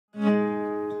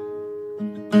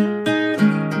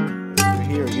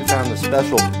the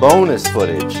special bonus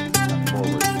footage.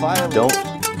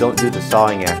 Don't do the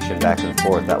sawing action back and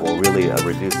forth. That will really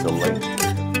reduce the length.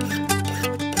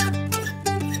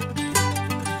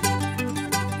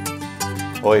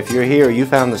 Boy, if you're here, you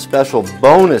found the special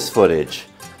bonus footage.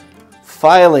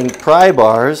 Filing pry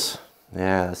bars.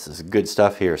 Yeah, this is good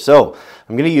stuff here. So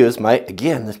I'm going to use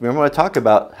again, remember when I talked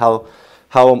about how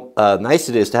nice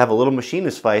it is to have a little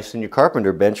machinist vise in your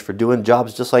carpenter bench for doing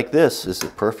jobs just like this. This is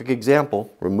a perfect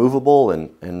example, removable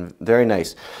and very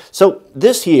nice. So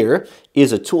this here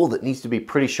is a tool that needs to be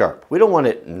pretty sharp. We don't want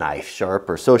it knife sharp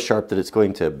or so sharp that it's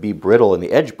going to be brittle and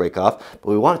the edge break off,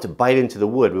 but we want it to bite into the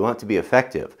wood. We want it to be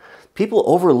effective. People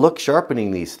overlook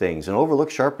sharpening these things and overlook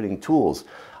sharpening tools.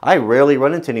 I rarely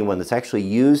run into anyone that's actually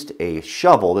used a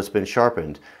shovel that's been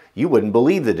sharpened. You wouldn't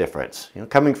believe the difference. You know,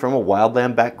 coming from a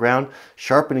wildland background,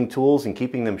 sharpening tools and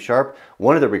keeping them sharp,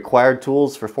 one of the required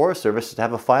tools for Forest Service is to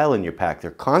have a file in your pack.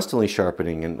 They're constantly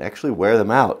sharpening and actually wear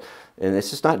them out. And it's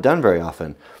just not done very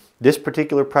often. This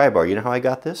particular pry bar, you know how I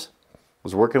got this? I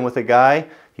was working with a guy.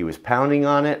 He was pounding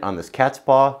on it on this cat's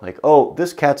paw. Like, oh,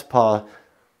 this cat's paw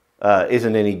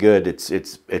isn't any good.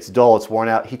 It's dull. It's worn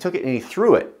out. He took it and he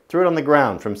threw it on the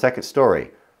ground from second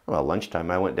story. Well, lunchtime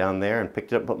I went down there and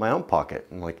picked it up and put in my own pocket.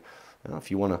 I'm like, well,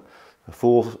 if you want a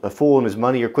fool and his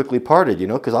money are quickly parted, you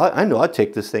know, because I know I'd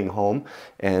take this thing home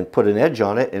and put an edge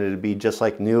on it and it'd be just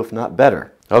like new, if not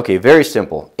better. Okay, very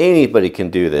simple. Anybody can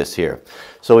do this here.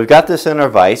 So we've got this in our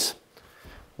vise.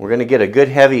 We're going to get a good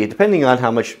heavy, depending on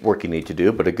how much work you need to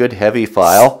do, but a good heavy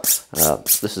file.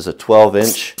 This is a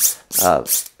 12-inch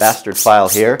bastard file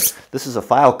here. This is a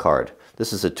file card.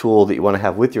 This is a tool that you want to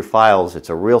have with your files. It's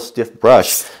a real stiff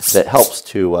brush that helps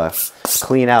to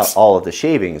clean out all of the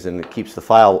shavings, and it keeps the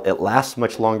file, it lasts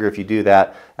much longer if you do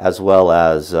that, as well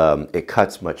as it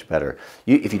cuts much better.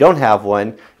 If you don't have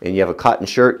one and you have a cotton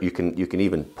shirt, you can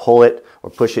even pull it or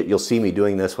push it. You'll see me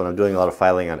doing this when I'm doing a lot of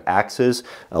filing on axes,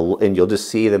 and you'll just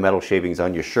see the metal shavings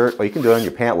on your shirt, or you can do it on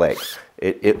your pant leg.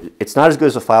 It's not as good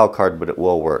as a file card, but it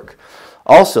will work.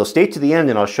 Also, stay to the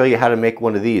end and I'll show you how to make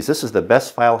one of these. This is the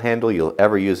best file handle you'll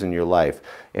ever use in your life,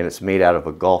 and it's made out of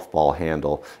a golf ball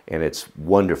handle, and it's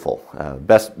wonderful.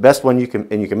 Best one you can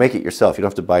make it yourself. You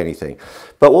don't have to buy anything.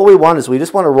 But what we want is we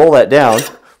just want to roll that down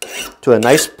to a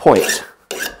nice point.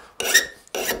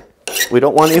 We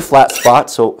don't want any flat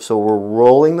spots, so we're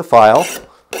rolling the file.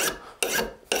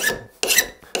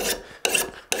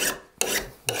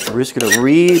 We're just going to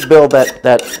rebuild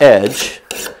that edge.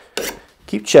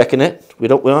 Keep checking it. We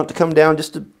don't want it to come down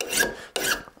just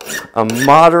a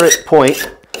moderate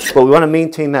point, but we want to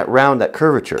maintain that round, that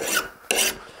curvature,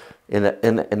 and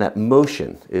that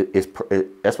motion.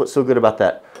 That's what's so good about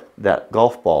that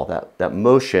golf ball. That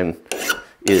motion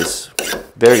is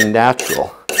very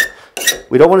natural.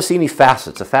 We don't want to see any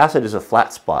facets. A facet is a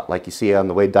flat spot, like you see on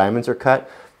the way diamonds are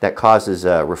cut. That causes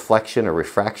a reflection or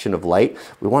refraction of light.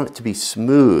 We want it to be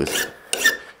smooth.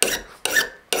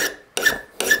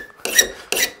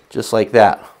 Just like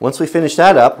that. Once we finish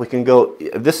that up, we can go,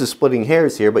 this is splitting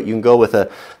hairs here, but you can go with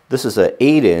this is an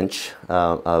 8-inch,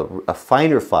 a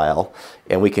finer file,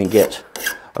 and we can get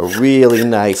a really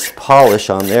nice polish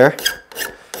on there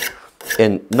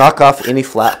and knock off any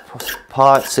flat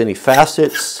spots, any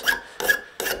facets.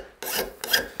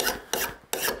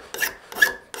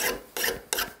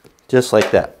 Just like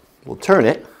that. We'll turn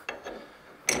it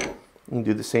and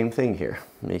do the same thing here.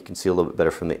 You can see a little bit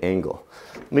better from the angle.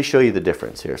 Let me show you the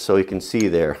difference here. So you can see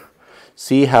there.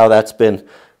 See how that's been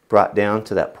brought down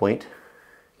to that point?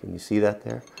 Can you see that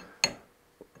there?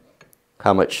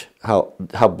 How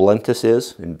blunt this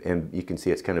is, and you can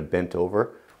see it's kind of bent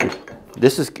over.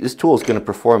 This tool is going to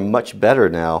perform much better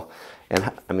now.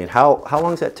 And I mean, how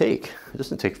long does that take? It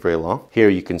doesn't take very long. Here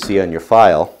you can see on your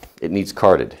file, it needs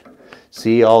carded.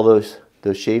 See all those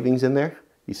shavings in there?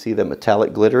 You see the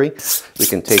metallic glittery? We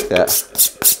can take that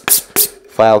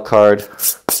file card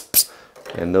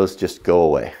and those just go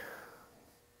away.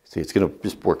 See, it's going to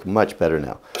just work much better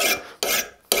now.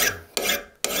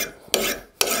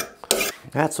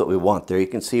 That's what we want there. You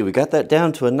can see we got that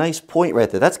down to a nice point right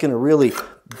there. That's going to really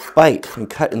bite and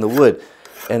cut in the wood.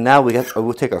 And now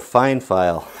we'll take our fine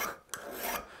file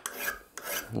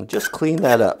and just clean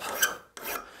that up.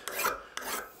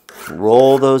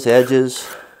 Roll those edges.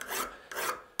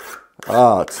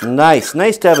 Oh, it's nice.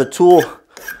 Nice to have a tool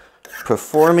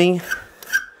performing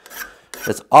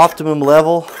that's optimum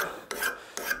level.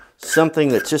 Something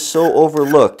that's just so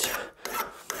overlooked.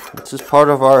 This is part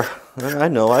of our, I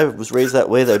know, I was raised that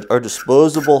way, our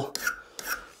disposable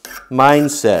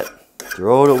mindset.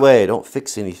 Throw it away, don't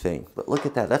fix anything. But look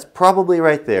at that, that's probably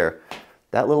right there.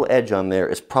 That little edge on there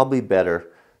is probably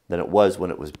better than it was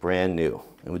when it was brand new.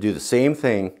 And we do the same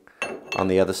thing on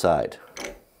the other side.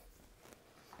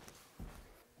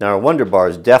 Now our Wonder Bar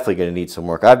is definitely going to need some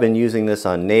work. I've been using this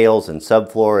on nails and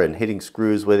subfloor and hitting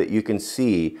screws with it. You can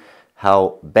see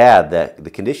how bad the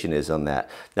condition is on that.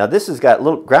 Now this has got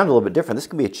ground a little bit different. This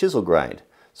can be a chisel grind.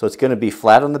 So it's going to be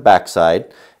flat on the back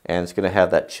side and it's going to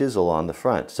have that chisel on the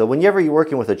front. So whenever you're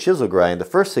working with a chisel grind, the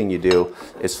first thing you do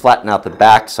is flatten out the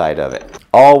back side of it.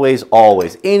 Always,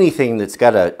 always, anything that's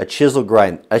got a chisel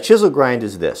grind. A chisel grind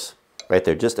is this. Right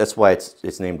there, that's why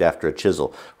it's named after a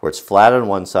chisel, where it's flat on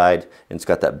one side and it's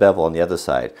got that bevel on the other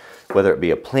side. Whether it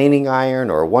be a planing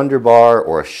iron or a Wonder Bar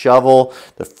or a shovel,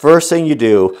 the first thing you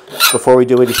do before we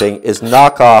do anything is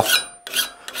knock off,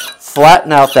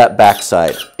 flatten out that back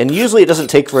side. And usually it doesn't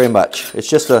take very much. It's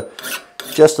just a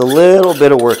little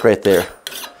bit of work right there.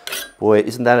 Boy,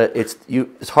 isn't that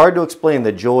it's hard to explain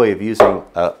the joy of using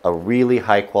a really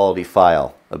high quality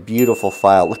file, a beautiful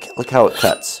file. Look how it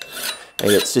cuts. And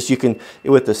it's just, you can,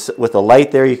 with the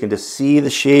light there, you can just see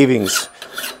the shavings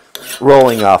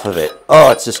rolling off of it. Oh,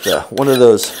 it's just one of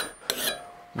those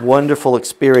wonderful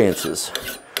experiences.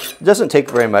 It doesn't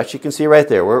take very much. You can see right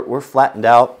there, we're flattened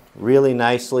out really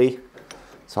nicely.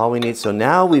 That's all we need. So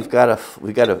now we've got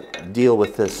to deal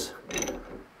with this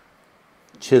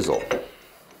chisel.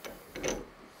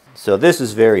 So this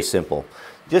is very simple.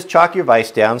 Just chalk your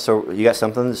vise down so you got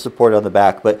something to support on the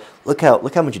back, but look how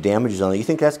much damage is on it. You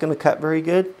think that's going to cut very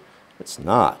good? It's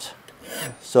not.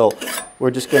 So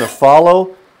we're just going to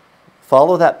follow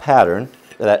that pattern,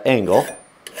 that angle,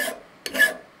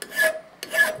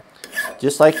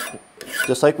 just like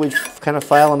we kind of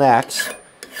file an axe.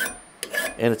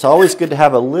 And it's always good to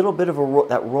have a little bit of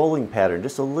that rolling pattern,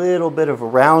 just a little bit of a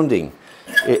rounding.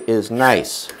 It is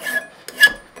nice.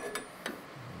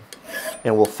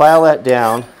 And we'll file that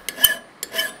down,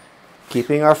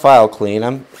 keeping our file clean.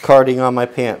 I'm carding on my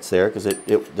pants there because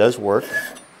it does work.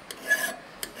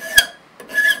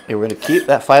 And we're going to keep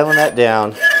filing that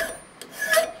down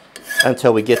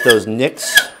until we get those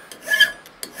nicks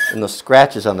and those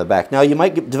scratches on the back. Now you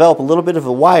might develop a little bit of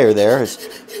a wire there. There's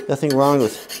nothing wrong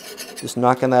with just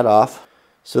knocking that off.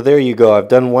 So there you go. I've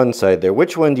done one side there.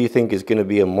 Which one do you think is going to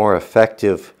be a more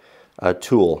effective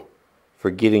tool for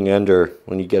getting under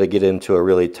when you got to get into a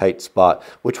really tight spot?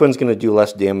 Which one's going to do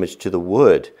less damage to the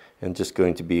wood and just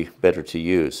going to be better to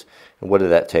use? And what did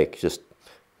that take? Just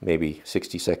maybe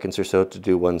 60 seconds or so to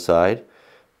do one side.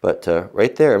 But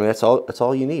right there, I mean, that's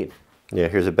all you need. Yeah,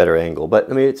 here's a better angle. But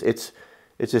I mean, it's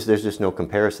just, there's just no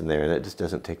comparison there, and it just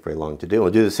doesn't take very long to do.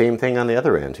 We'll do the same thing on the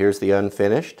other end. Here's the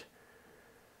unfinished,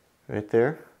 right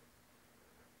there.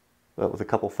 But with a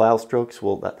couple file strokes,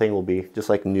 that thing will be just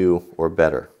like new or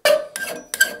better.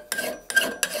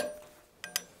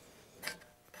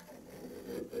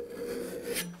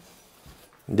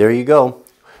 There you go.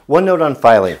 One note on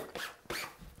filing.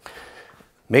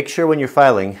 Make sure when you're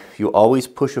filing, you always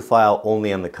push a file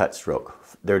only on the cut stroke.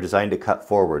 They're designed to cut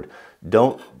forward.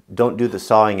 Don't do the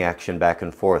sawing action back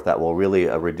and forth. That will really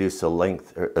reduce the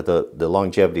length, or the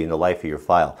longevity and the life of your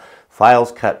file.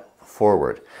 Files cut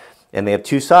forward. And they have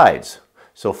two sides.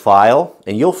 So file,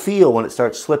 and you'll feel when it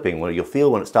starts slipping, you'll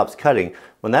feel when it stops cutting.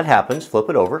 When that happens, flip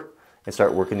it over and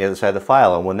start working the other side of the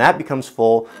file. And when that becomes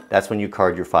full, that's when you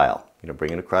card your file. You know,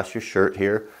 bring it across your shirt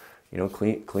here. You know,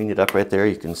 clean it up right there.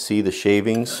 You can see the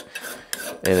shavings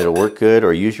and it'll work good.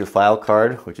 Or use your file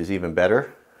card, which is even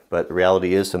better. But the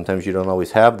reality is sometimes you don't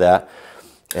always have that.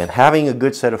 And having a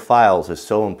good set of files is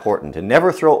so important. And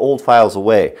never throw old files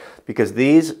away, because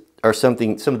these are some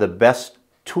of the best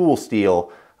tool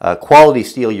steel, quality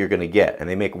steel you're going to get. And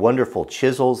they make wonderful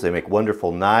chisels, they make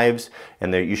wonderful knives,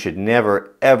 and you should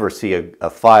never ever see a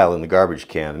file in the garbage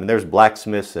can. I mean, there's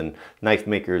blacksmiths and knife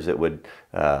makers that would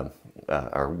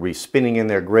are re-spinning in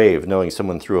their grave knowing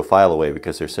someone threw a file away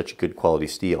because they're such a good quality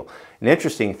steel. An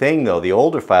interesting thing though, the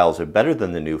older files are better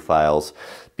than the new files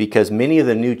because many of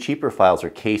the new cheaper files are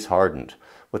case hardened.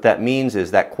 What that means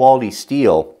is that quality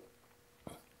steel,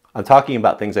 I'm talking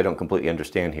about things I don't completely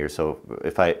understand here, so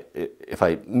if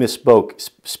I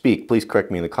speak, please correct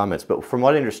me in the comments. But from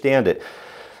what I understand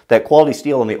that quality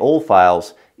steel in the old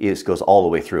files goes all the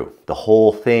way through. The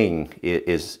whole thing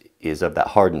is of that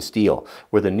hardened steel.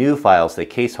 Where the new files, they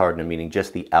case harden, meaning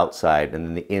just the outside, and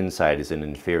then the inside is an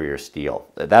inferior steel.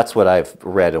 That's what I've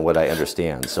read and what I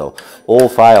understand. So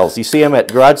old files, you see them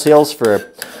at garage sales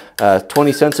for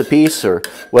 20 cents a piece or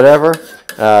whatever,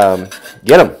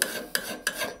 get them.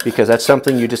 Because that's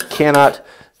something you just cannot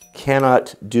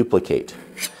duplicate.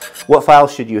 What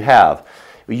files should you have?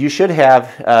 You should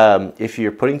have, if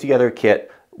you're putting together a kit,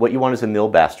 what you want is a mill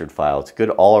bastard file. It's a good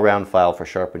all-around file for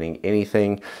sharpening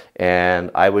anything,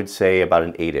 and I would say about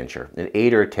an 8-incher, an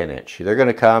 8 or a 10-inch. They're going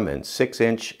to come in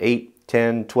 6-inch, 8,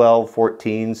 10, 12,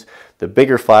 14s. The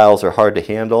bigger files are hard to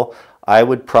handle. I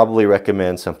would probably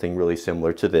recommend something really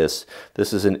similar to this.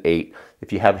 This is an 8.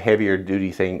 If you have heavier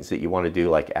duty things that you want to do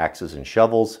like axes and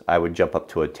shovels, I would jump up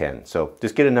to a 10. So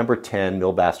just get a number 10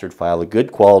 mill bastard file, a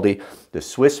good quality. The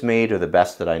Swiss made are the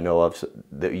best that I know of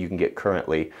that you can get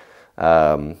currently,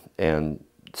 and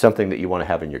something that you want to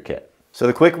have in your kit. So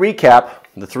the quick recap,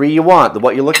 the 3 you want,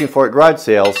 what you're looking for at garage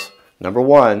sales. Number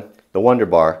 1, the Wonder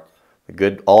Bar, a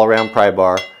good all-around pry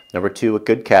bar. Number 2, a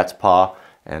good cat's paw.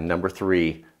 And number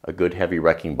 3, a good heavy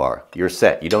wrecking bar. You're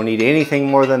set. You don't need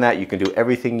anything more than that. You can do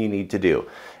everything you need to do.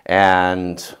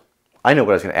 And I know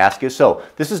what I was going to ask you. So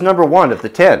this is number 1 of the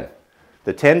 10.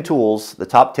 The 10 tools, the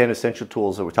top 10 essential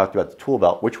tools that we talked about, the tool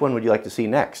belt. Which one would you like to see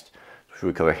next? Should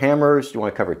we cover hammers? Do you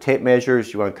want to cover tape measures?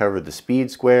 Do you want to cover the speed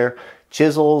square,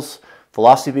 chisels,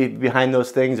 philosophy behind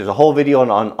those things? There's a whole video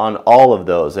on all of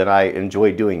those, and I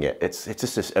enjoy doing it. It's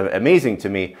just amazing to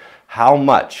me how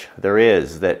much there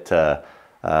is that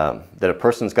that a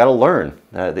person's got to learn,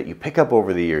 that you pick up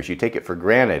over the years. You take it for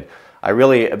granted. I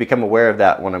really become aware of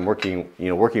that when I'm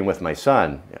working with my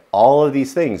son. All of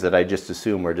these things that I just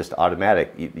assume are just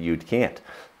automatic, you can't.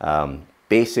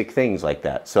 Basic things like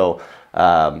that. So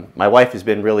my wife has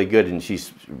been really good, and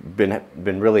she's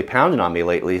been really pounding on me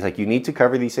lately. It's like, you need to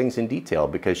cover these things in detail,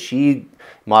 because she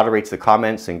moderates the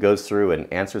comments and goes through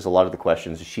and answers a lot of the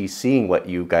questions. She's seeing what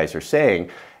you guys are saying,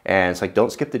 and it's like,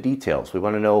 don't skip the details. We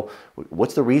want to know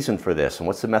what's the reason for this and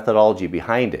what's the methodology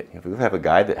behind it. If we have a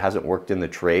guy that hasn't worked in the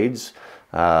trades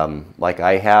like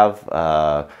I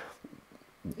have,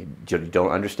 you don't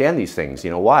understand these things.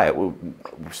 You know why? We're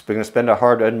going to spend our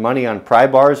hard-earned money on pry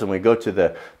bars, and we go to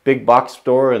the big box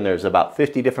store and there's about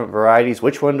 50 different varieties.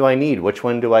 Which one do I need? Which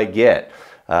one do I get?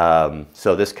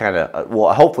 So this kind of,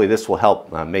 well, hopefully this will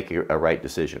help make a right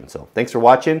decision. So thanks for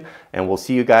watching, and we'll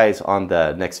see you guys on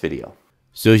the next video.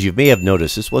 So as you may have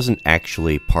noticed, this wasn't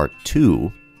actually part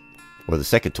 2 or the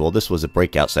second tool. This was a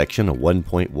breakout section, a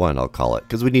 1.1 I'll call it,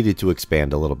 because we needed to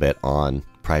expand a little bit on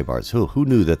pry bars. Who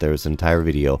knew that there was an entire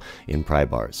video in pry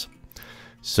bars?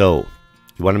 So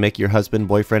you want to make your husband,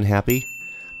 boyfriend happy?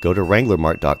 Go to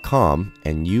wranglermart.com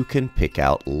and you can pick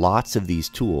out lots of these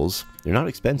tools. They're not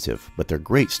expensive, but they're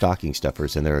great stocking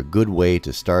stuffers, and they're a good way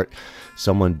to start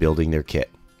someone building their kit.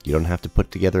 You don't have to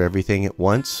put together everything at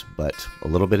once, but a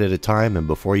little bit at a time, and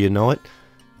before you know it,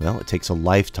 well, it takes a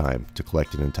lifetime to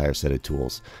collect an entire set of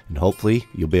tools. And hopefully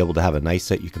you'll be able to have a nice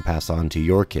set you can pass on to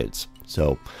your kids.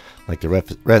 So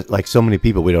like so many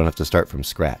people, we don't have to start from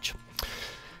scratch.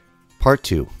 Part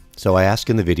 2. So I asked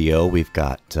in the video, we've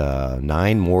got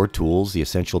 9 more tools, the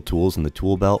essential tools in the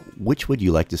tool belt. Which would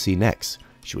you like to see next?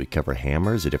 Should we cover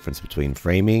hammers, the difference between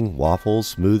framing, waffles,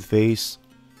 smooth face,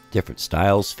 different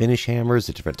styles, finish hammers,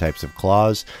 the different types of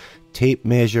claws, tape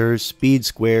measures, speed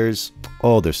squares?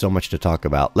 Oh, there's so much to talk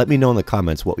about. Let me know in the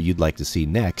comments what you'd like to see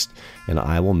next, and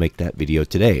I will make that video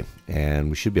today, and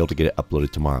we should be able to get it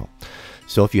uploaded tomorrow.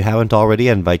 So if you haven't already,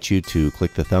 I invite you to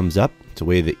click the thumbs up. It's a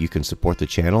way that you can support the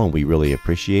channel, and we really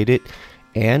appreciate it.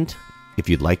 And if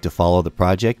you'd like to follow the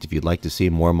project, if you'd like to see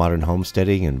more modern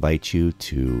homesteading, I invite you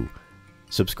to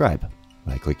subscribe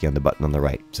by clicking on the button on the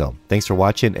right. So thanks for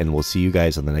watching, and we'll see you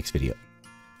guys on the next video.